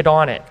seated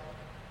on it.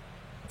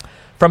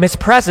 From his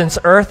presence,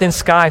 earth and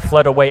sky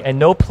fled away, and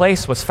no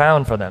place was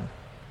found for them.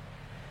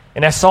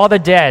 And I saw the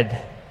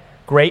dead,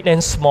 great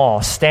and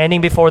small,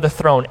 standing before the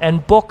throne,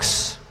 and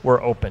books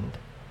were opened.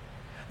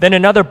 Then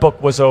another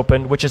book was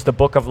opened, which is the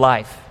book of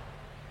life.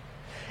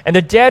 And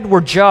the dead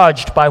were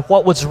judged by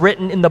what was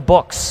written in the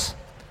books,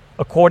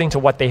 according to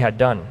what they had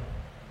done.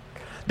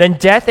 Then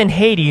death and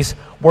Hades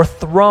were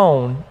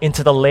thrown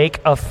into the lake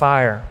of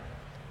fire.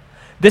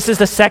 This is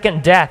the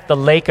second death, the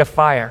lake of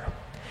fire.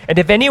 And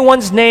if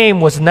anyone's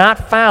name was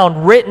not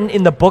found written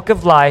in the book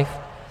of life,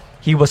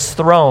 he was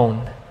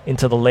thrown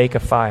into the lake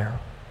of fire.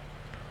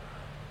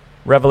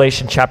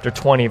 Revelation chapter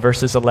 20,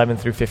 verses 11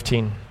 through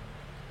 15.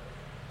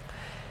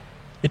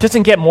 It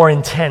doesn't get more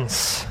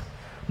intense,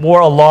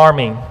 more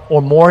alarming,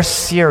 or more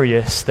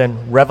serious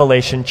than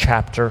Revelation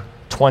chapter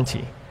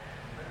 20.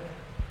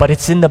 But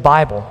it's in the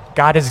Bible.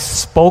 God has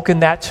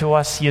spoken that to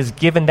us. He has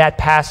given that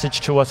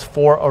passage to us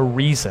for a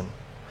reason.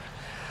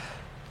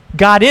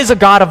 God is a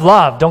God of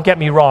love. Don't get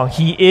me wrong.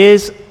 He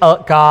is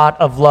a God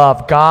of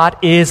love. God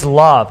is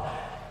love.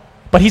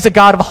 But He's a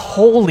God of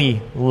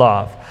holy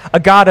love, a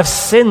God of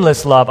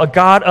sinless love, a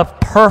God of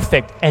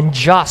perfect and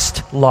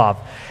just love.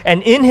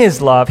 And in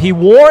His love, He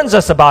warns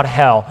us about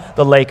hell,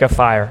 the lake of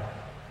fire,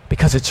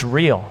 because it's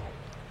real.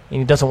 And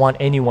He doesn't want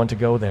anyone to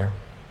go there.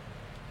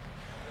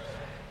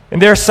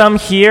 And there are some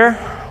here,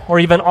 or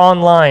even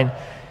online,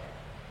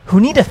 who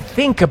need to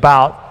think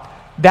about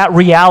that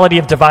reality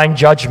of divine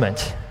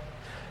judgment.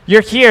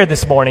 You're here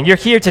this morning, you're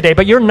here today,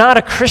 but you're not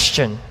a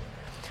Christian.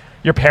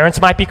 Your parents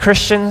might be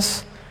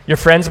Christians, your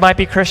friends might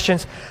be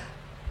Christians,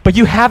 but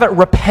you haven't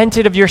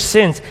repented of your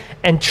sins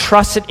and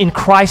trusted in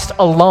Christ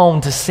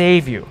alone to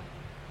save you.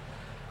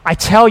 I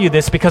tell you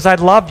this because I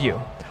love you.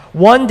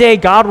 One day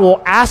God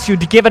will ask you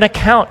to give an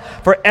account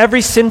for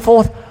every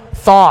sinful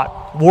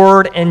thought,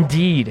 word, and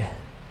deed.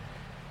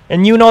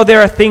 And you know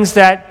there are things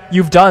that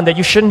you've done that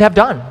you shouldn't have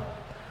done.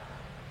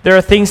 There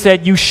are things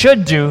that you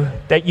should do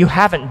that you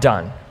haven't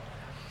done.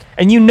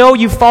 And you know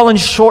you've fallen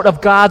short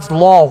of God's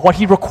law, what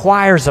He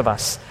requires of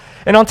us.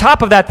 And on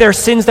top of that, there are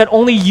sins that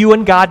only you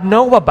and God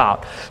know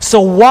about.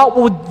 So what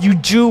will you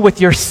do with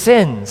your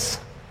sins?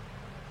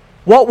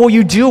 What will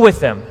you do with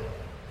them?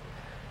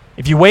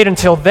 If you wait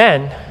until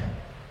then,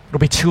 it'll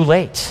be too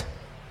late.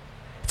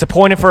 It's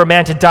appointed for a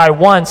man to die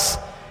once,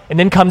 and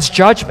then comes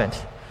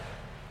judgment.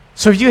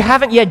 So if you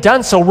haven't yet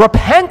done so,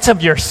 repent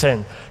of your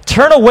sin.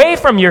 Turn away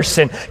from your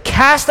sin.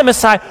 Cast them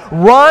aside.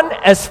 Run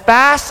as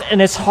fast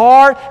and as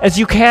hard as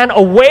you can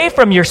away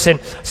from your sin,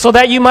 so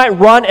that you might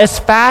run as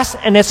fast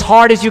and as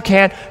hard as you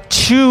can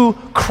to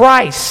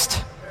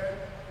Christ.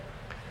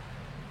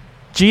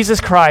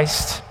 Jesus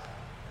Christ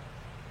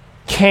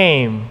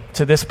came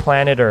to this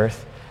planet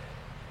Earth,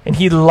 and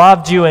He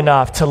loved you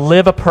enough to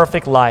live a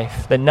perfect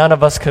life that none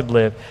of us could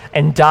live,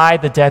 and die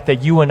the death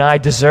that you and I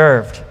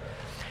deserved.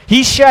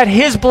 He shed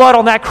His blood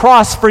on that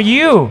cross for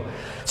you,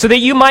 so that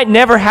you might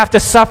never have to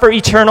suffer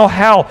eternal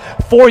hell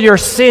for your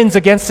sins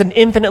against an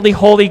infinitely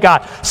holy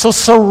God. So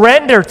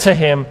surrender to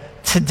Him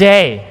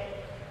today.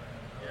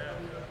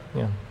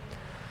 Yeah.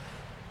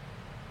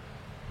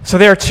 So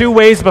there are two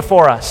ways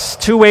before us,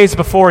 two ways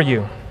before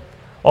you.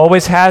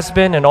 Always has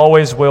been and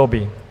always will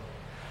be.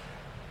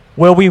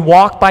 Will we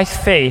walk by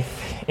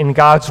faith in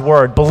God's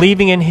Word,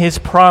 believing in His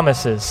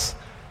promises,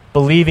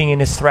 believing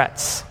in His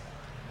threats?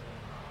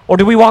 Or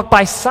do we walk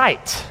by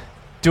sight,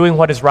 doing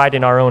what is right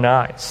in our own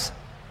eyes?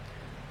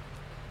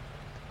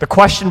 The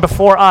question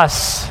before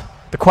us,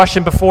 the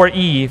question before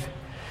Eve,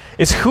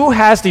 is who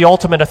has the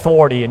ultimate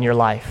authority in your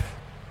life?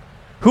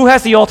 Who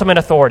has the ultimate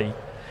authority?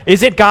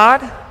 Is it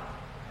God?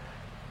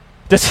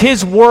 Does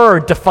His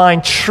Word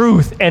define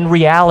truth and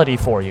reality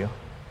for you?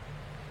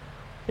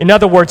 In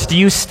other words, do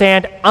you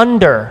stand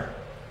under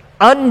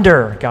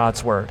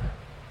God's Word?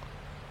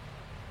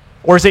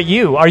 Or is it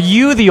you? Are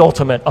you the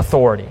ultimate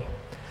authority?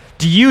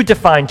 Do you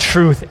define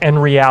truth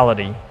and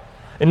reality?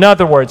 In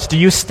other words, do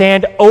you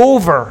stand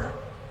over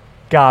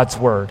God's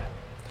Word?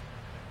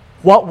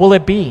 What will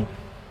it be?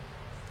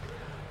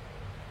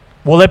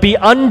 Will it be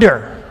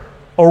under,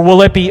 or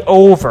will it be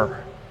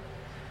over?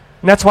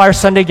 And that's why our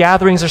Sunday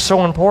gatherings are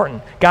so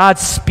important. God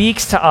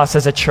speaks to us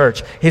as a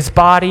church, His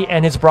body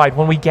and His bride,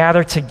 when we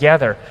gather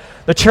together.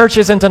 The church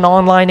isn't an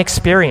online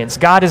experience.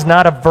 God is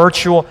not a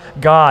virtual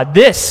God.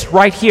 This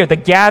right here, the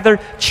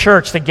gathered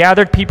church, the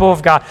gathered people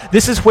of God,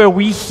 this is where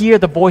we hear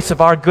the voice of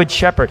our Good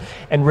Shepherd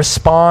and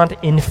respond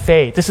in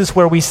faith. This is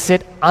where we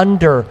sit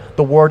under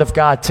the Word of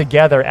God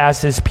together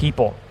as His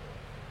people.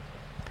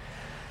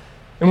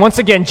 And once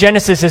again,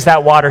 Genesis is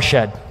that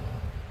watershed.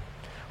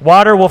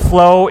 Water will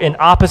flow in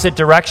opposite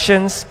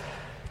directions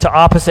to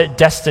opposite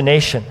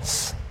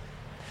destinations.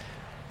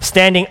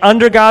 Standing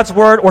under God's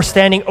Word or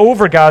standing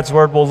over God's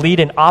Word will lead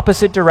in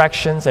opposite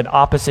directions and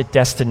opposite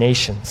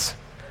destinations.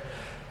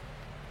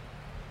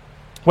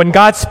 When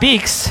God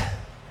speaks,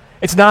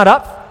 it's not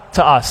up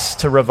to us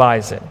to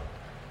revise it.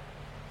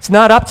 It's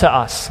not up to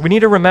us. We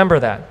need to remember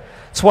that.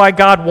 That's why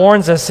God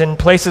warns us in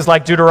places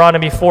like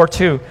Deuteronomy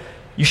 4:2,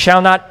 you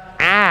shall not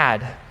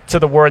to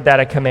the word that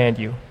I command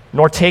you,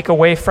 nor take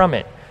away from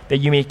it, that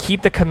you may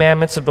keep the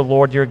commandments of the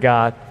Lord your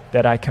God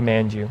that I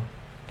command you.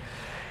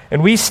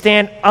 And we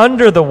stand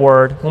under the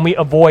word when we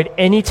avoid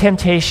any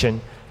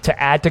temptation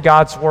to add to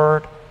God's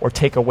word or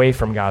take away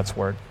from God's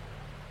word.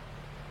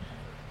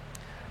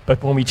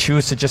 But when we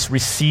choose to just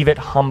receive it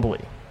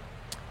humbly.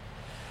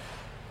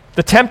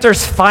 The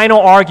tempter's final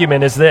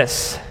argument is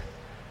this: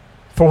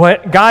 for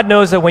what God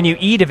knows that when you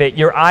eat of it,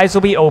 your eyes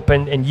will be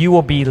opened and you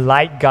will be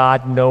like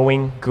God,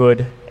 knowing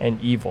good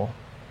and evil.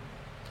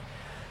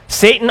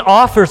 Satan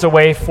offers a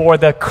way for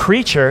the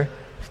creature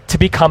to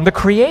become the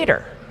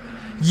creator.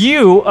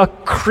 You, a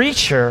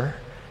creature,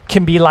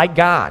 can be like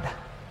God.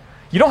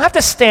 You don't have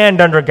to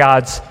stand under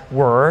God's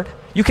word.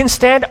 You can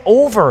stand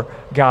over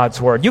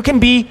God's word. You can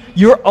be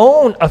your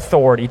own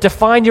authority,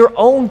 define your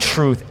own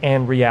truth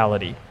and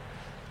reality.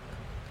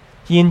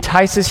 He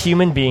entices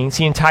human beings,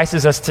 he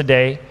entices us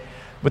today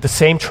with the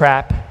same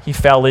trap he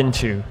fell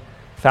into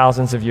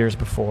thousands of years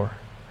before.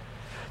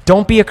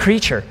 Don't be a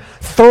creature.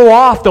 Throw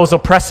off those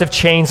oppressive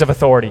chains of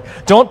authority.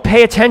 Don't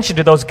pay attention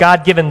to those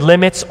God-given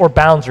limits or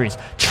boundaries.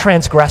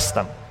 Transgress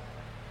them.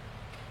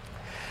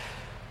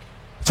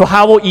 So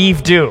how will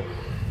Eve do?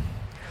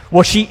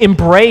 Will she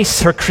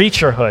embrace her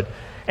creaturehood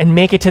and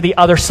make it to the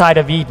other side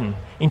of Eden,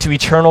 into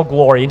eternal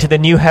glory, into the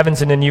new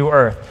heavens and the new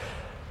earth,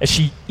 as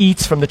she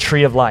eats from the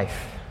tree of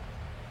life?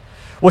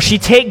 Will she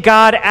take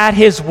God at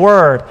his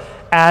word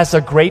as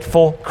a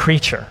grateful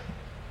creature?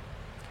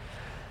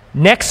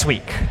 Next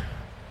week,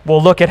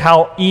 we'll look at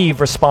how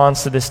Eve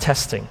responds to this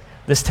testing,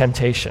 this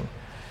temptation.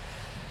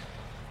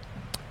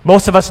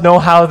 Most of us know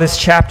how this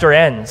chapter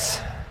ends.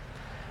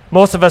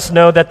 Most of us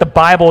know that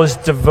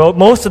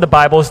most of the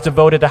Bible is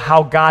devoted to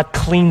how God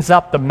cleans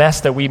up the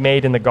mess that we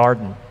made in the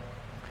garden.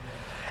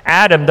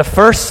 Adam, the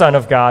first son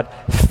of God,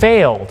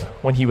 failed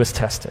when he was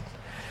tested.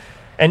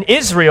 And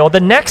Israel, the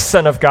next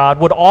son of God,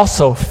 would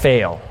also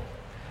fail.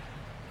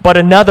 But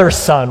another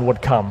son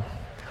would come.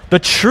 The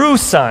true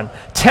son,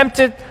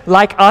 tempted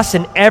like us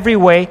in every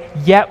way,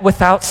 yet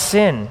without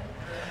sin.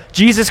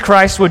 Jesus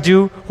Christ would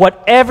do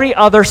what every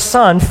other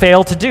son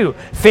failed to do.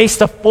 Face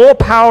the full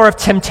power of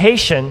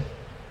temptation,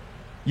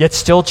 yet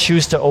still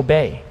choose to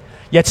obey.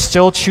 Yet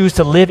still choose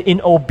to live in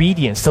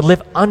obedience, to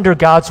live under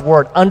God's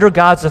word, under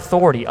God's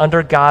authority,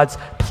 under God's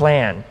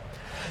plan.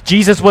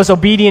 Jesus was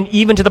obedient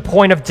even to the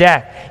point of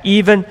death,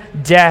 even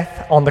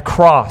death on the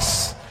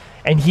cross.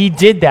 And he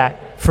did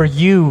that for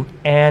you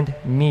and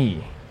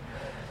me.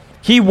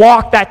 He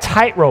walked that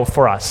tightrope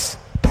for us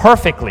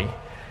perfectly,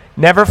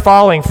 never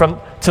falling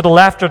to the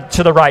left or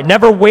to the right,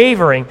 never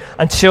wavering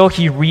until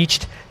he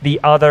reached the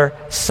other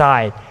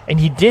side. And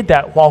he did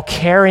that while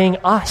carrying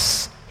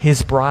us,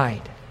 his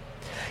bride.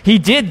 He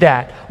did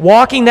that,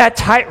 walking that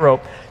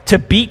tightrope to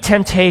beat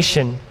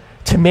temptation,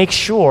 to make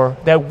sure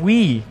that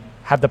we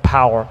have the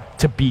power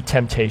to beat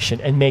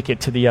temptation and make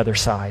it to the other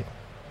side.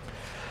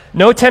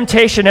 No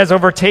temptation has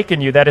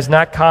overtaken you that is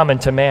not common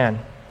to man.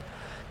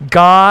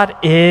 God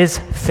is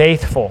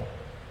faithful.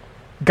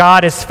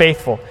 God is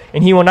faithful,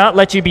 and he will not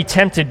let you be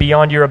tempted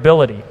beyond your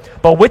ability.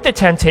 But with the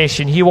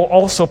temptation, he will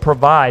also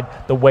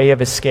provide the way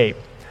of escape,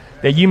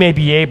 that you may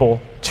be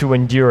able to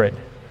endure it.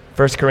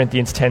 1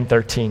 Corinthians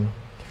 10:13.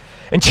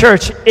 And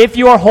church, if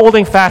you are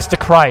holding fast to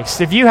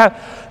Christ, if you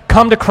have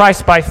come to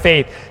Christ by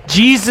faith,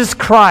 Jesus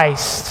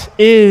Christ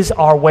is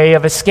our way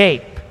of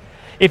escape.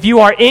 If you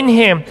are in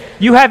him,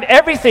 you have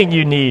everything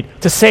you need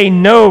to say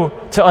no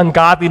to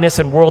ungodliness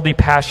and worldly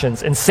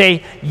passions and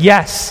say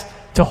yes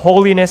to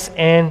holiness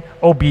and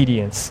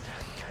obedience.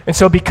 And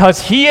so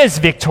because he is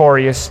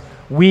victorious,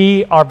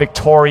 we are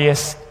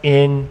victorious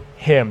in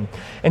him.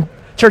 And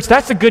church,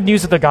 that's the good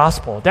news of the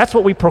gospel. That's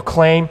what we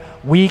proclaim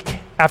week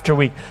after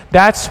week.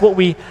 That's what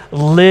we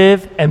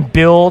live and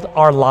build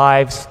our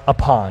lives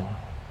upon.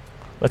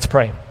 Let's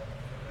pray.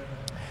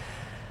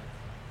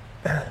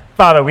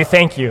 Father, we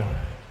thank you.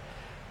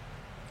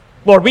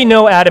 Lord, we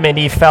know Adam and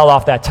Eve fell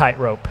off that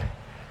tightrope,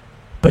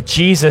 but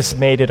Jesus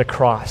made it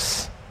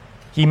across.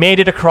 He made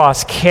it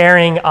across,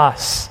 carrying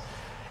us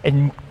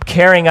and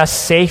carrying us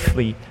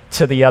safely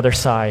to the other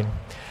side.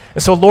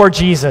 And so, Lord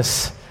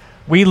Jesus,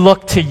 we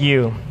look to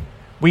you.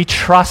 We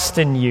trust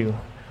in you.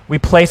 We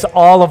place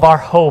all of our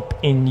hope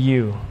in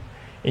you.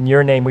 In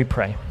your name we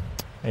pray.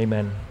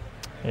 Amen.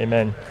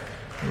 Amen.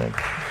 Amen.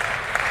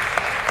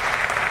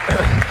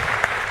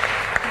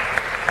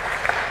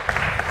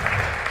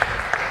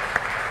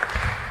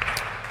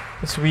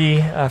 As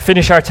we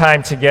finish our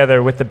time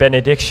together with the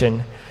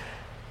benediction,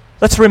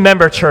 let's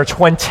remember, church,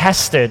 when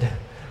tested,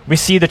 we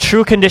see the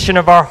true condition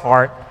of our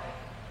heart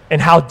and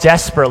how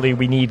desperately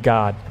we need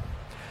God.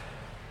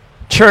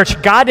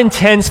 Church, God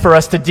intends for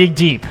us to dig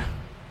deep,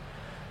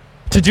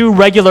 to do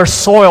regular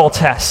soil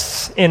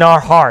tests in our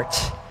heart,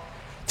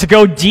 to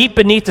go deep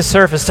beneath the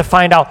surface to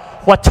find out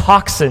what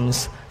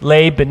toxins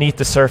lay beneath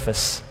the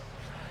surface.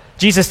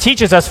 Jesus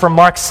teaches us from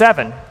Mark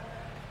 7,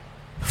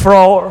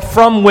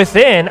 from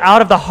within,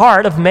 out of the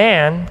heart of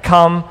man,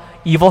 come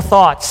evil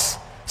thoughts,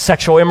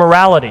 sexual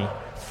immorality,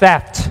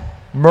 theft,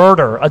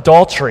 murder,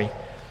 adultery,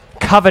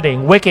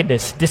 coveting,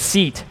 wickedness,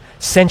 deceit,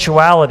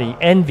 sensuality,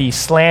 envy,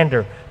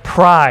 slander,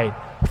 pride,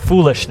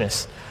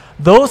 foolishness.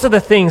 Those are the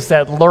things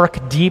that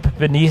lurk deep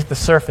beneath the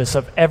surface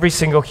of every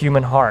single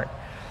human heart.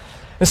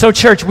 And so,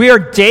 church, we are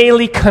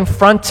daily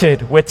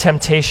confronted with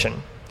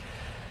temptation,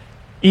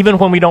 even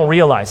when we don't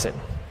realize it.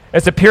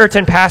 As the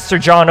Puritan pastor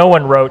John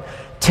Owen wrote,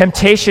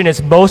 temptation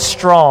is most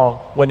strong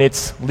when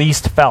it's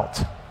least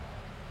felt.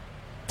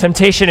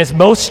 Temptation is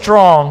most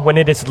strong when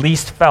it is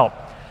least felt.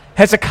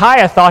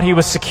 Hezekiah thought he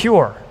was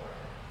secure,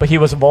 but he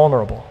was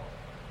vulnerable.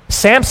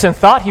 Samson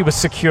thought he was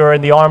secure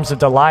in the arms of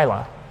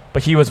Delilah,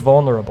 but he was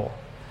vulnerable.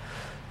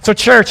 So,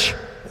 church,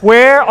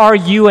 where are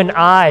you and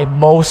I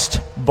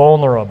most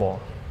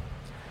vulnerable?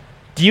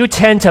 Do you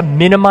tend to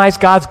minimize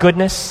God's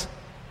goodness?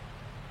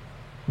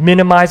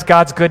 Minimize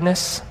God's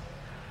goodness?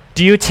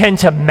 Do you tend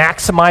to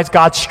maximize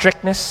God's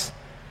strictness?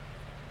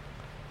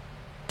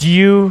 Do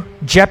you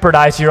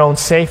jeopardize your own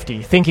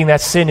safety, thinking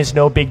that sin is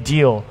no big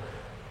deal?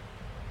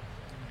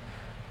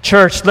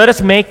 Church, let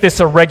us make this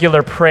a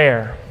regular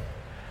prayer.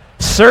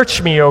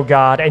 Search me, O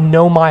God, and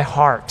know my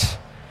heart.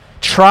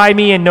 Try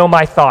me and know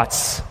my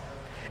thoughts,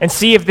 and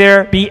see if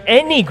there be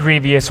any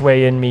grievous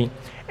way in me,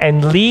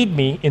 and lead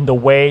me in the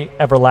way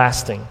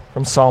everlasting.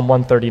 From Psalm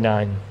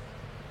 139.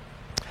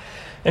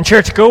 And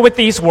church, go with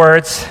these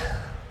words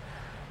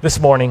this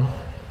morning.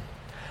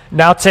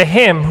 Now to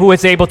him who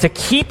is able to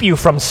keep you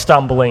from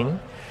stumbling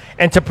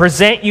and to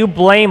present you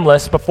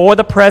blameless before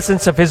the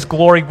presence of his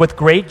glory with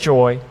great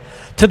joy,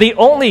 to the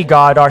only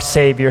God our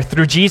Savior,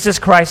 through Jesus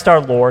Christ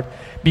our Lord,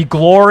 be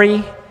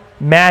glory,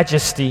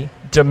 majesty,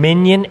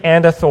 dominion,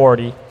 and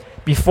authority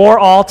before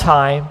all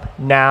time,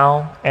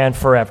 now and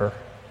forever.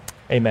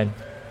 Amen.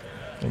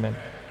 Amen.